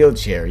 but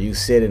wheelchair. You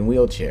sit in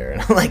wheelchair.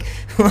 And I'm like,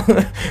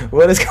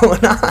 what is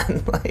going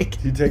on? Did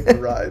you take the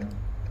ride?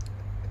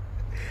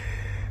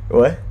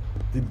 What?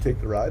 Did you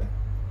take the ride?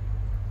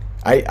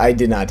 I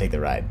did not take the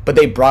ride, but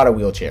they brought a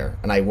wheelchair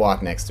and I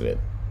walked next to it.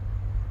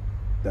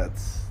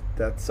 That's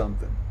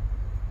something.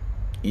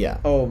 Yeah.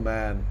 Oh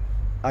man,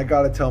 I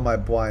gotta tell my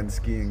blind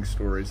skiing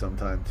story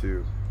sometime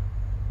too.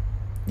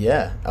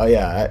 Yeah. Oh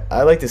yeah.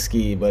 I like to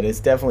ski, but it's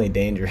definitely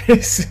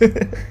dangerous.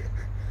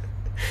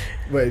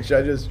 Wait, should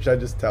I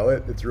just tell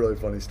it? It's a really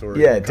funny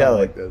story. Yeah, tell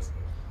it. Like this.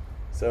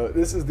 So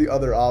this is the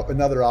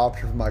another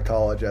option from my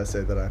college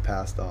essay that I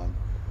passed on.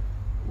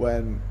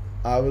 When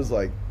I was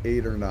 8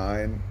 or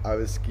 9, I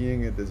was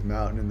skiing at this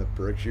mountain in the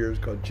Berkshires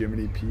called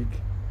Jiminy Peak.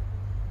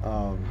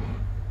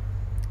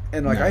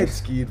 And like I had Nice.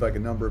 skied like a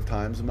number of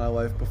times in my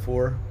life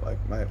before. Like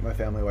my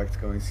family liked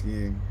going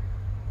skiing,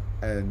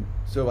 and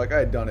so like I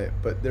had done it.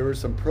 But there was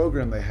some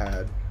program they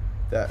had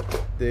that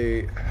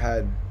they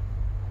had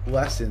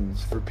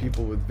lessons for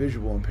people with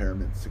visual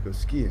impairments to go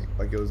skiing.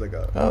 Like it was like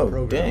a Oh,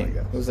 program, I dang.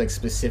 guess. It was like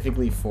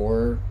specifically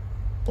for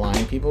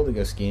blind people to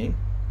go skiing?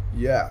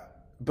 Yeah,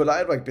 but I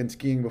had like been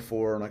skiing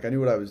before, and like I knew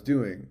what I was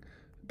doing.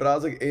 But I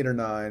was like 8 or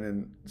 9,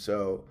 and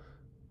so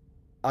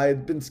I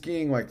had been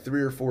skiing like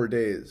 3 or 4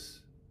 days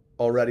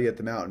already at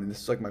the mountain, and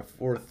this is like my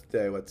fourth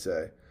day, let's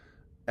say.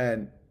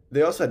 And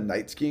they also had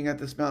night skiing at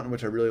this mountain,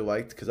 which I really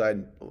liked because I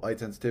had light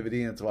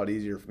sensitivity, and it's a lot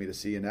easier for me to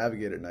see and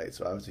navigate at night.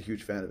 So I was a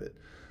huge fan of it.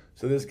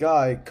 So this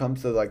guy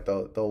comes to like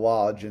the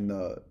lodge in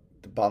the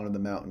bottom of the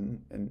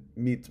mountain and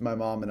meets my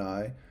mom and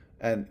I.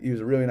 And he was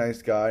a really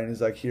nice guy, and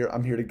he's like, "Here,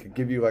 I'm here to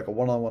give you like a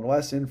one-on-one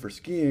lesson for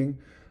skiing."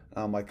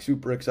 I'm like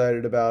super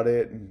excited about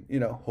it,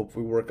 and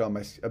hopefully work on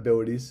my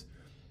abilities.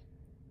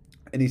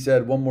 And he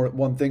said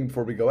one thing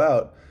before we go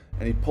out,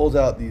 and he pulls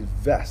out these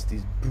vests,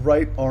 these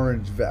bright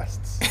orange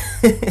vests.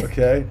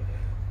 Okay,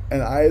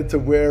 and I had to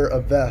wear a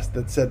vest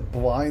that said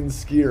 "blind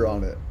skier"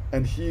 on it,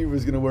 and he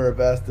was gonna wear a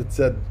vest that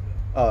said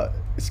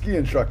 "ski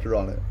instructor"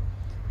 on it.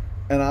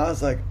 And I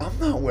was like, I'm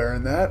not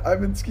wearing that.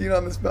 I've been skiing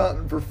on this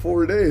mountain for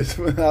 4 days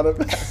without a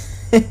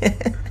vest.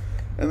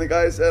 And the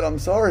guy said, I'm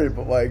sorry,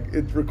 but like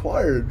it's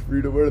required for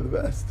you to wear the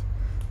vest.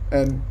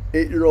 And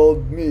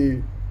 8-year-old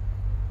me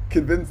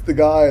convinced the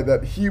guy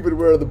that he would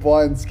wear the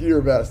blind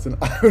skier vest and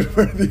I would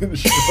wear the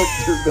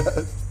instructor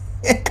vest.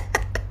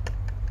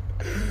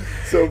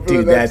 So for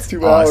Dude, the next that's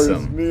 2 hours,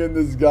 awesome. me and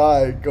this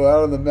guy go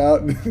out on the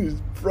mountain in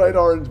these bright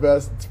orange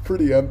vests. It's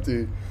pretty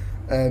empty.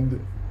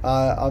 And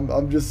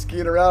I'm just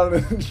skiing around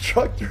in an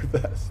instructor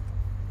vest.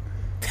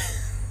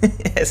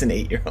 As an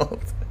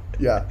 8-year-old.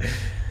 Yeah.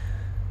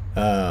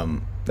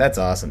 That's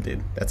awesome,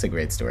 dude. That's a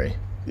great story.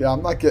 Yeah,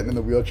 I'm not getting in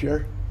the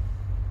wheelchair.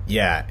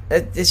 Yeah,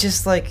 it's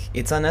just like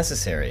it's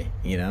unnecessary,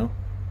 you know.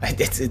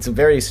 It's a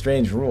very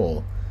strange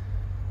rule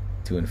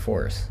to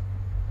enforce.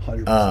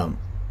 100%.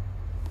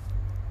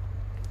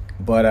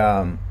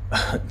 But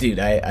dude,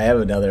 I have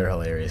another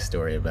hilarious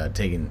story about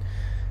taking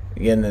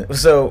again.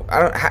 So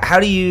I don't. How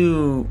do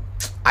you?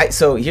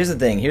 So here's the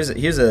thing. Here's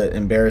an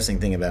embarrassing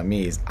thing about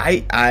me is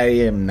I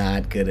am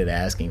not good at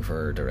asking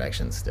for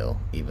directions still,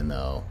 even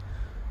though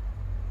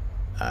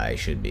I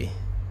should be.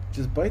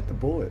 Just bite the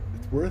bullet.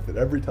 It's worth it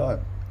every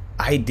time.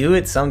 I do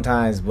it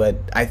sometimes, but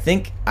I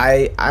think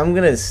I'm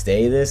gonna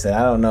say this, and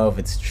I don't know if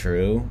it's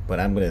true, but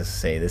I'm gonna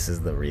say this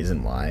is the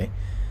reason why.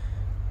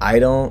 I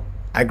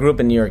grew up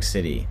in New York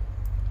City.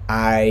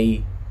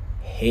 I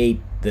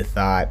hate the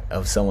thought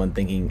of someone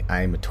thinking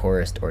I'm a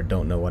tourist or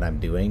don't know what I'm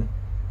doing.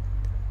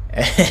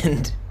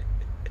 And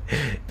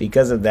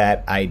because of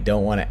that, I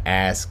don't want to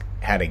ask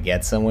how to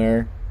get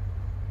somewhere,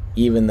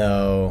 even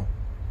though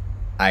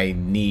I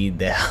need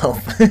the help.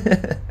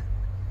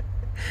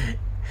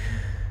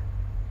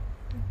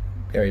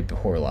 Very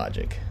poor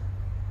logic.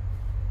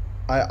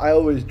 I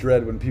always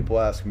dread when people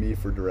ask me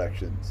for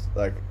directions.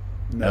 Like,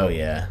 no. Oh,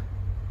 yeah.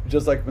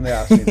 Just like when they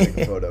ask me to take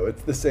a photo.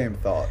 It's the same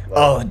thought. Like,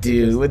 Oh,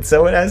 dude, when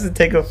someone has to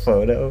take a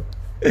photo.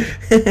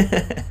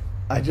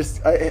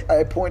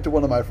 I point to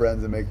one of my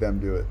friends and make them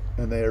do it.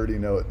 And they already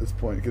know at this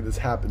point because this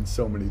happens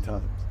so many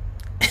times.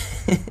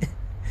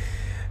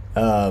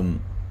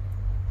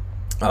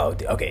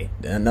 Okay,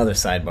 another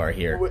sidebar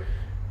here.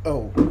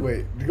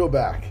 Wait, go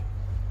back.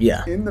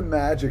 Yeah. In the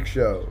magic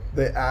show,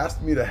 they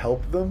asked me to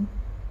help them.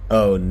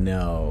 Oh,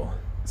 no.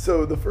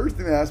 So the first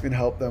thing they asked me to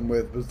help them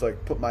with was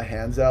like put my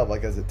hands out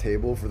like as a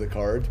table for the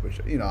cards, which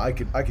I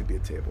could be a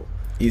table.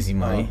 Easy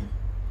money.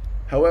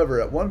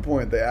 However, at one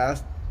point they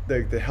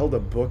held a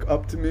book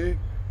up to me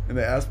and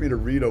they asked me to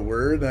read a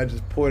word, and I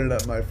just pointed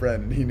at my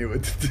friend and he knew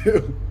what to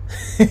do.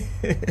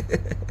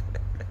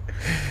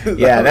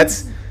 Yeah,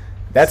 that's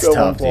so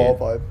tough, dude.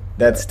 unqualified.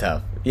 That's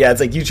tough. Yeah,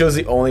 it's like you chose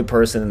the only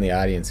person in the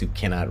audience who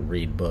cannot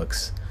read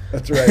books.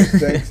 That's right.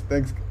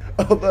 Thanks.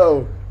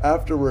 Although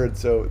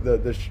afterwards, so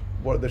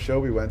the show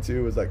we went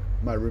to was like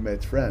my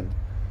roommate's friend,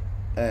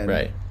 and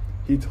Right.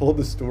 he told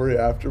the story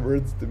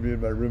afterwards to me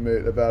and my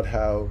roommate about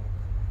how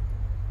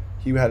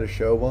he had a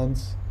show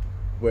once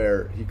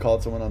where he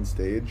called someone on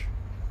stage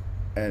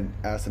and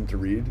asked them to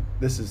read.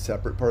 This is a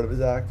separate part of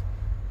his act,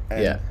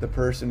 and Yeah. the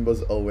person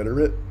was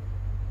illiterate,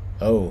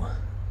 Oh.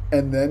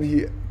 and then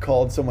he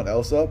called someone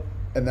else up,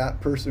 and that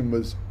person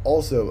was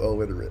also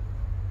illiterate.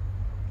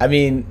 I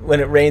mean,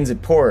 when it rains,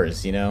 it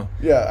pours, you know?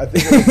 Yeah, I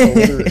think it was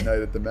illiterate night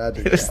at the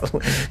Magic It was-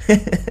 Shop.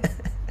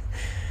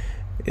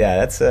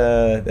 Yeah,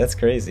 that's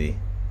crazy.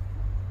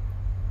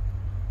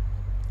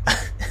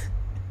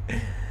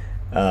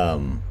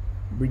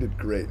 We did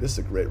great. This is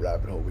a great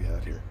rabbit hole we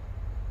had here.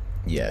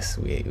 Yes,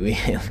 we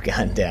have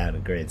gotten down a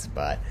great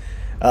spot.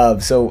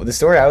 So the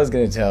story I was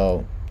going to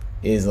tell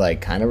is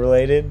like kind of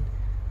related.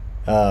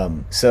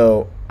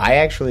 So I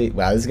actually,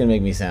 wow, this is going to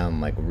make me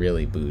sound like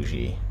really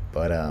bougie,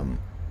 but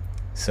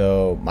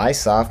so my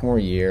sophomore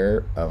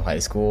year of high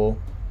school,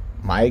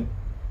 my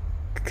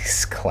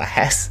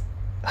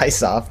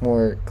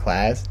sophomore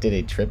class did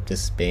a trip to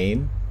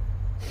Spain.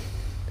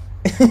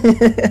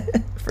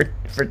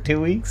 for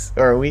 2 weeks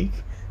or a week,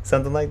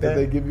 something like Did that.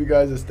 they give you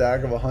guys a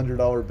stack of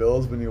 $100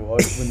 bills when you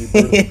watched when you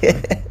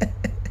put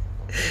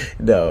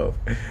No,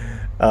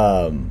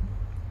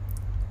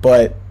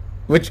 but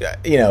which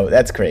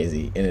that's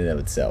crazy in and of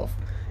itself,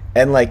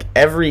 and like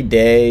every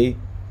day.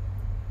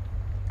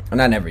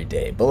 Not every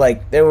day, but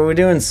like they were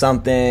doing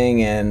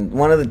something, and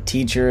one of the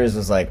teachers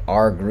was like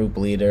our group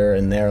leader,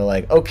 and they're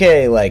like,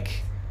 okay,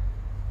 like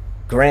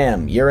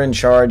Graham, you're in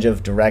charge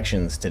of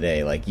directions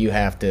today. Like you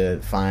have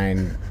to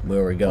find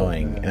where we're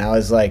going. And I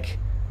was like,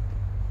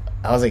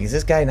 is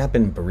this guy not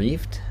been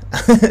briefed?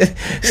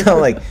 So I'm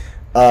like,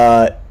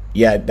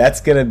 yeah, that's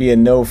gonna be a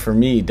no for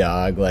me,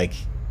 dog. Like,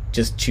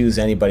 just choose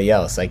anybody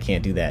else. I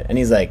can't do that. And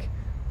he's like.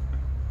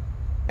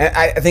 And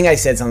I think I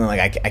said something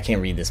like, I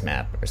can't read this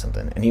map or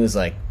something. And he was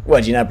like, what,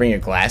 did you not bring your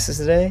glasses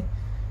today?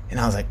 And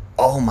I was like,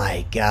 oh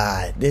my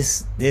God,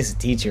 this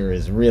teacher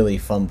is really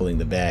fumbling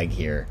the bag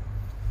here.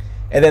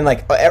 And then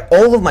like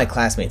all of my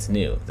classmates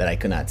knew that I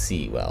could not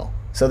see well.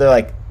 So they're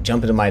like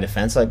jumping to my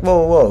defense, like,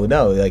 whoa,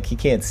 no, like he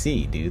can't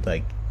see, dude.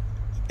 Like,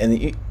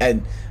 and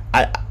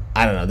I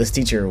don't know, this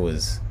teacher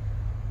was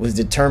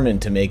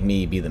determined to make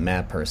me be the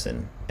map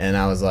person. And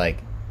I was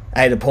like,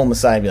 I had to pull him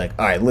aside and be like,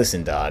 all right,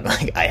 listen, dog.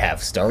 Like, I have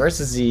Stargardt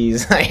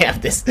disease. I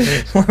have this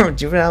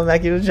juvenile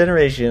macular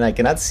degeneration. I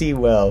cannot see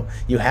well.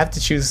 You have to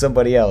choose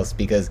somebody else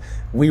because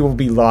we will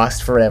be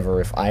lost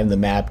forever if I'm the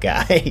map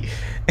guy.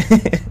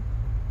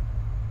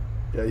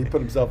 Yeah, he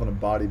put himself in a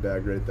body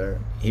bag right there.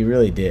 He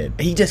really did.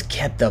 He just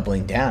kept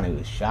doubling down. It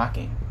was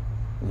shocking.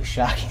 It was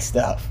shocking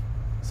stuff.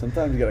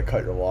 Sometimes you got to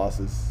cut your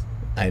losses.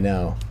 I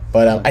know.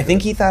 But I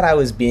think he thought I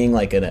was being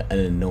like an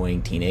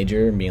annoying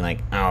teenager and being like,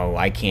 oh,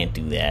 I can't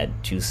do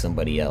that. Choose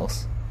somebody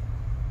else.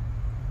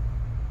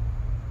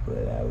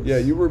 But yeah,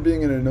 you were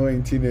being an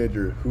annoying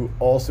teenager who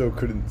also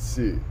couldn't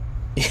see.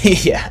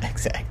 Yeah,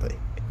 exactly.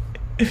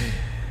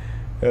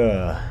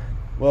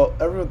 Well,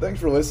 everyone, thanks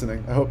for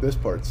listening. I hope this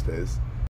part stays.